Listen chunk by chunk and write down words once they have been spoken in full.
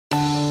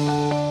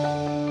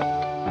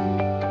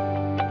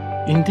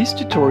In this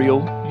tutorial,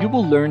 you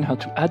will learn how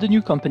to add a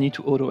new company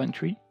to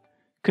AutoEntry,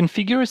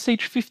 configure a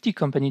Sage 50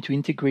 company to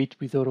integrate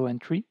with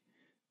AutoEntry,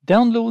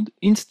 download,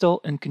 install,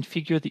 and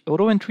configure the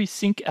AutoEntry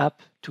Sync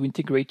app to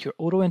integrate your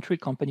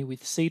AutoEntry company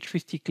with Sage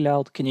 50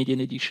 Cloud Canadian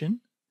Edition,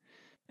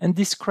 and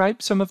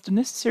describe some of the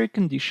necessary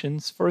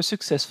conditions for a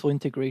successful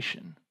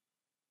integration.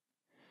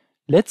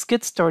 Let's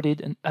get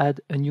started and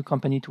add a new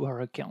company to our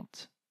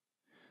account.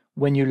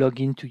 When you log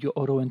into your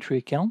AutoEntry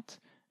account,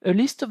 a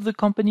list of the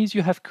companies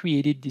you have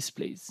created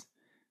displays.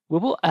 We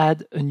will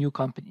add a new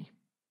company.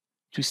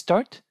 To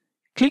start,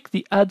 click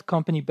the Add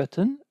Company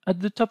button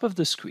at the top of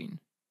the screen.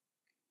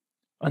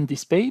 On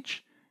this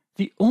page,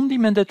 the only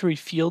mandatory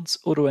fields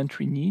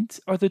AutoEntry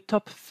needs are the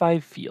top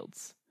 5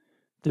 fields.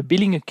 The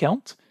billing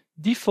account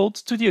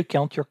defaults to the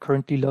account you're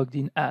currently logged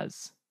in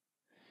as.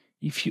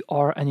 If you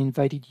are an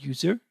invited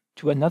user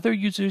to another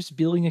user's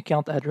billing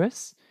account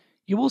address,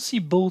 you will see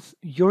both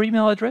your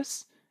email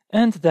address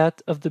and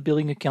that of the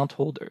billing account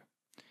holder.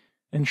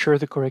 Ensure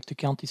the correct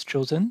account is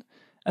chosen,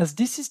 as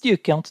this is the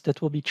account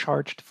that will be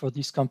charged for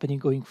this company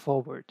going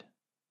forward.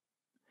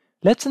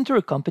 Let's enter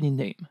a company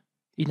name,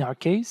 in our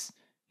case,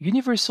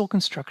 Universal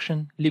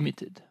Construction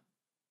Limited.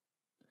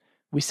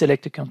 We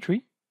select a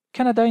country,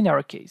 Canada in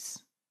our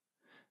case.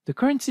 The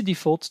currency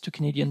defaults to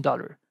Canadian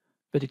dollar,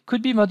 but it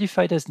could be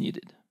modified as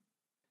needed.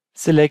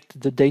 Select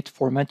the date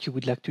format you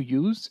would like to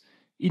use.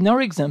 In our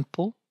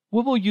example,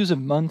 we will use a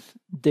month,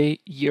 day,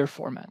 year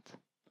format.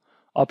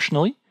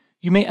 Optionally,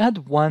 you may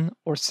add one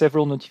or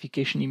several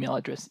notification email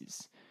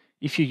addresses.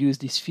 If you use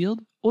this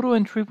field,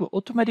 AutoEntry will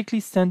automatically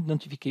send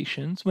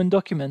notifications when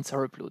documents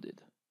are uploaded.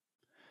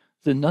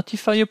 The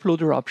Notify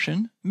Uploader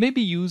option may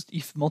be used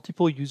if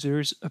multiple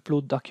users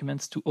upload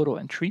documents to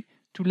AutoEntry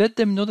to let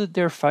them know that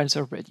their files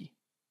are ready.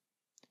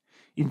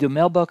 In the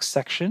Mailbox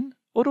section,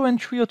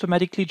 AutoEntry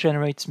automatically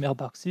generates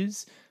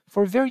mailboxes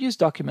for various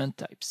document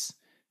types.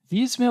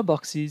 These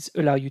mailboxes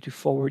allow you to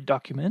forward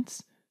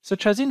documents,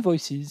 such as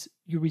invoices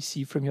you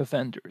receive from your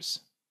vendors.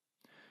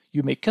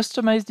 You may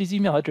customize these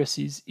email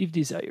addresses if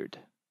desired.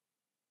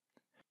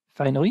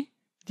 Finally,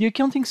 the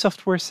Accounting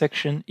Software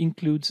section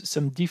includes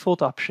some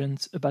default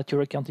options about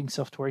your accounting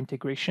software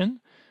integration,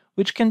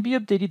 which can be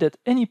updated at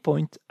any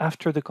point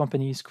after the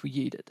company is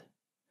created.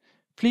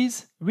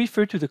 Please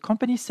refer to the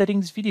Company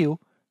Settings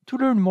video to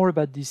learn more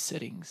about these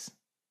settings.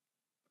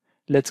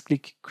 Let's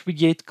click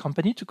Create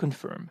Company to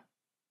confirm.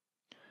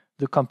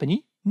 The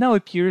company now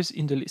appears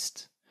in the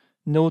list.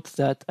 Note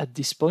that at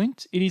this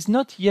point, it is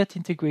not yet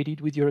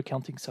integrated with your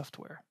accounting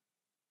software.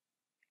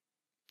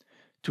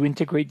 To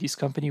integrate this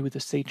company with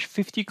a Sage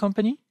 50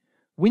 company,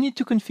 we need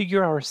to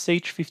configure our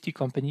Sage 50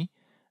 company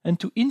and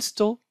to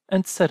install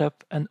and set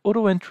up an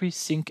AutoEntry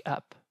Sync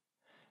app.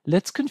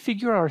 Let's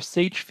configure our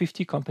Sage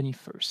 50 company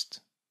first.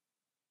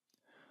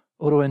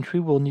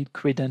 AutoEntry will need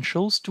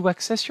credentials to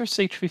access your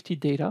Sage 50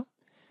 data,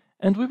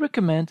 and we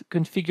recommend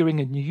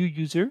configuring a new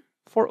user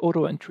for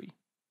AutoEntry.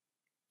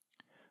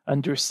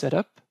 Under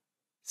Setup,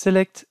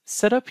 select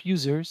Setup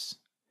Users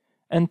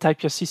and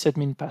type your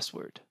sysadmin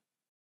password.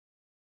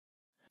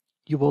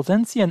 You will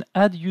then see an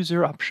Add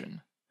User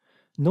option.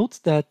 Note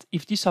that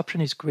if this option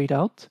is grayed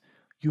out,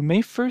 you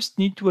may first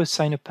need to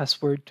assign a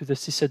password to the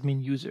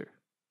sysadmin user.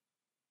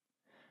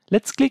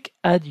 Let's click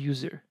Add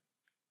User.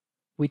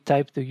 We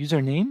type the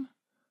username,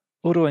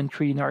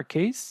 AutoEntry in our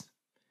case,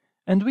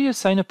 and we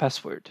assign a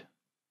password.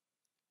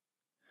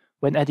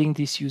 When adding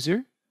this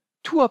user,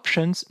 two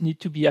options need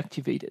to be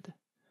activated: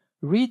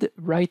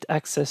 Read/Write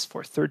access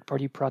for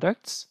third-party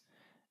products,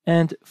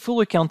 and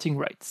full accounting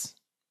rights.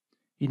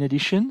 In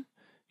addition,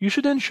 you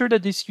should ensure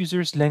that this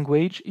user's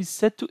language is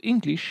set to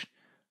English,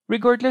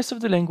 regardless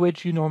of the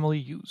language you normally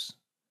use.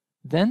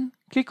 Then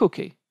click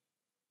OK.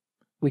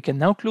 We can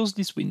now close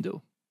this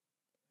window.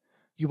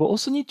 You will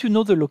also need to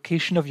know the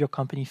location of your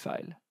company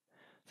file.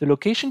 The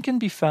location can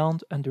be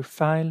found under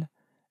File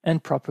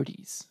and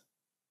Properties.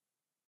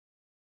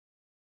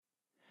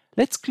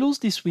 Let's close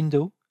this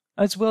window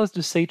as well as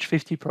the Sage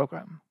 50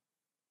 program.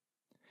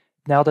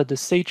 Now that the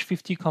Sage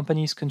 50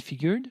 company is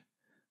configured,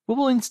 we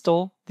will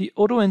install the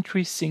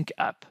AutoEntry Sync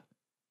app.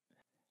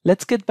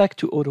 Let's get back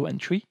to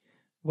AutoEntry,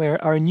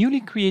 where our newly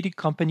created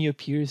company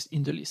appears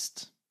in the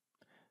list.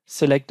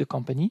 Select the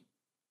company,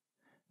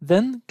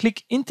 then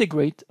click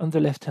Integrate on the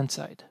left-hand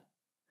side.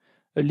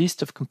 A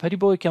list of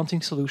compatible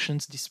accounting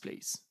solutions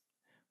displays.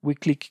 We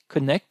click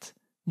Connect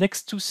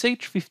next to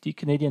Sage 50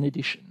 Canadian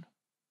Edition.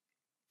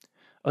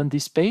 On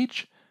this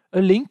page,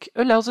 a link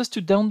allows us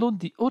to download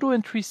the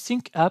AutoEntry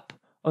Sync app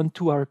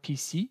onto our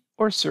PC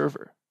or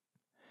server.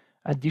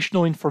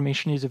 Additional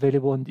information is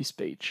available on this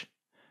page.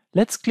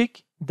 Let's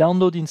click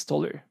Download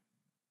Installer.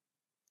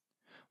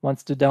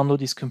 Once the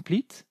download is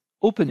complete,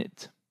 open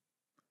it.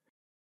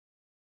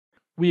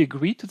 We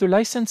agree to the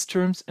license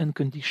terms and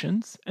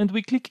conditions, and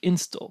we click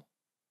Install.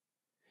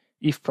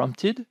 If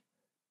prompted,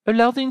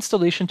 allow the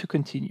installation to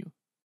continue.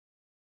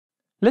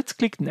 Let's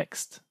click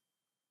Next.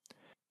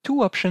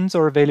 Two options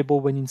are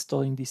available when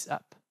installing this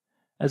app: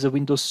 as a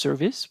Windows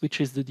service,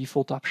 which is the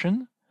default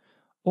option,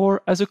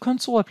 or as a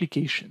console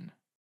application.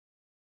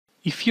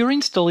 If you're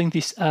installing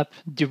this app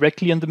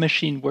directly on the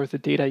machine where the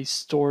data is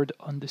stored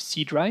on the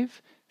C drive,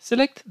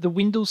 select the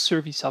Windows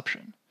Service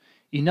option.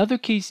 In other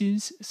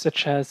cases,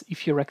 such as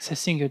if you're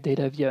accessing your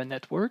data via a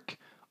network,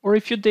 or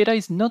if your data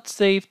is not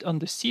saved on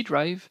the C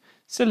drive,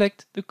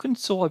 select the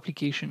Console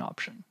Application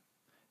option.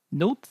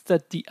 Note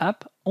that the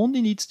app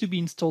only needs to be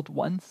installed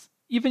once,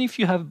 even if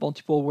you have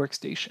multiple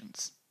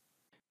workstations.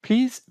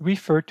 Please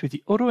refer to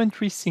the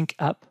AutoEntry Sync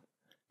app,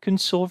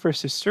 Console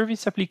versus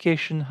Service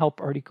Application Help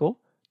article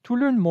to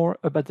learn more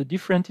about the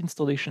different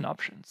installation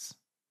options.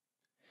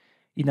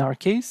 In our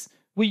case,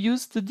 we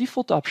use the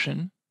default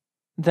option,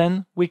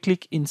 then we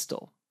click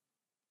Install.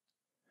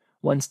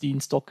 Once the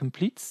install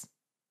completes,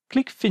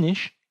 click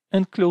Finish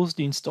and close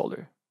the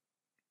installer.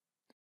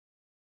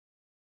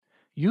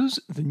 Use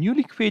the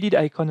newly created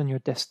icon on your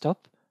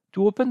desktop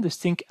to open the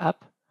Sync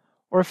app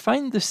or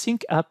find the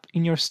Sync app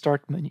in your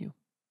Start menu.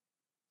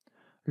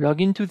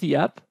 Log into the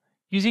app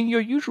using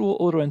your usual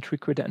AutoEntry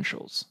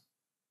credentials.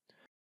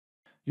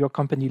 Your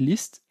company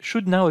list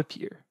should now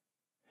appear.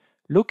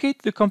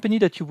 Locate the company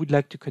that you would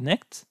like to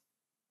connect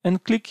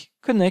and click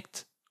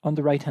Connect on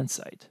the right-hand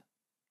side.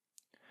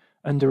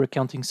 Under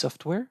Accounting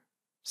Software,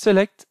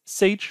 select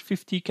Sage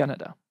 50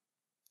 Canada.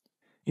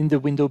 In the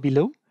window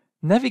below,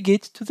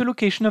 navigate to the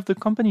location of the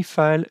company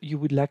file you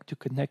would like to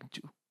connect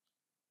to.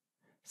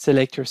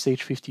 Select your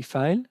Sage 50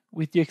 file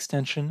with the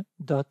extension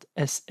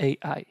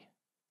 .sai.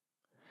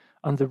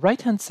 On the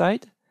right-hand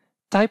side,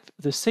 type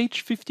the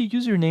Sage 50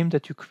 username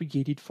that you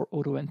created for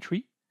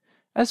AutoEntry,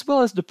 as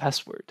well as the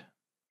password.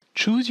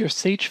 Choose your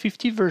Sage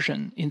 50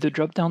 version in the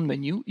drop-down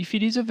menu if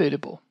it is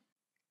available.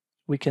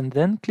 We can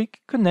then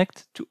click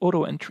Connect to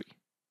AutoEntry.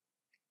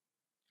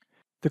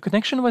 The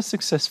connection was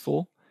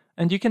successful,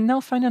 and you can now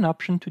find an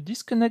option to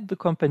disconnect the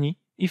company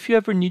if you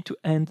ever need to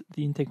end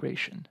the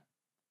integration.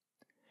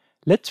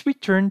 Let's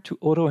return to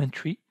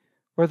AutoEntry,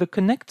 where the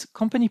Connect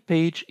Company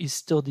page is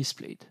still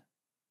displayed.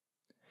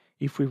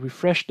 If we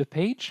refresh the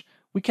page,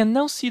 we can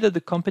now see that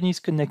the company is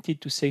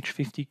connected to Sage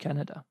 50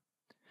 Canada.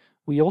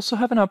 We also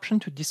have an option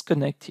to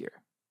disconnect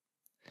here.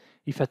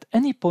 If at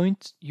any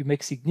point you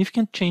make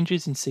significant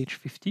changes in Sage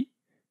 50,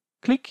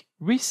 click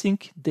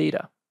Resync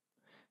Data.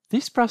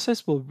 This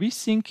process will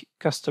resync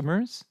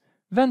customers,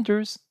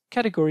 vendors,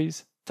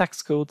 categories,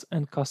 tax codes,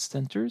 and cost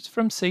centers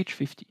from Sage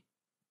 50.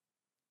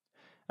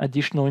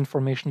 Additional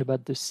information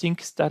about the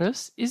sync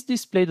status is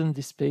displayed on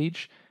this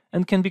page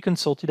and can be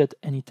consulted at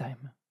any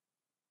time.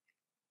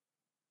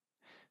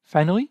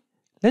 Finally,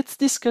 let's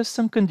discuss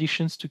some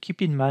conditions to keep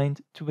in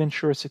mind to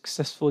ensure a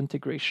successful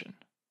integration.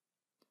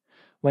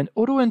 When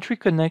AutoEntry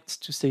connects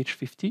to Sage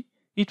 50,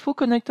 it will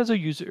connect as a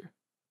user.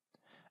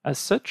 As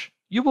such,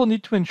 you will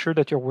need to ensure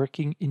that you're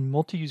working in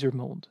multi-user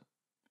mode.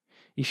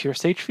 If your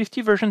Sage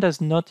 50 version does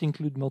not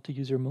include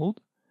multi-user mode,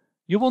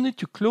 you will need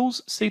to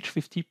close Sage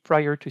 50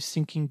 prior to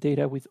syncing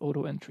data with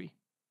AutoEntry.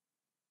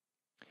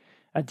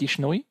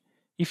 Additionally,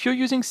 if you're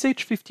using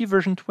Sage 50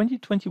 version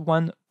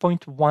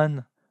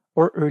 2021.1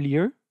 or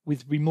earlier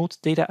with remote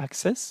data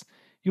access,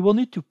 you will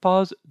need to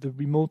pause the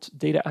remote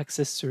data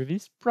access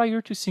service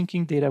prior to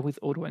syncing data with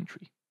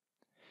AutoEntry.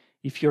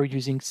 If you're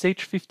using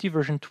Sage 50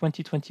 version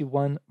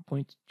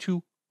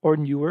 2021.2 or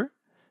newer,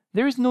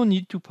 there is no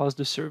need to pause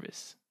the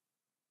service.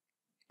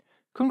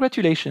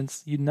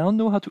 Congratulations, you now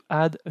know how to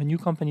add a new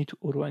company to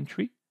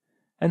AutoEntry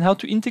and how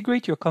to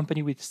integrate your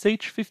company with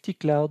Sage 50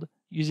 Cloud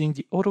using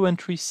the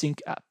AutoEntry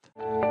Sync app.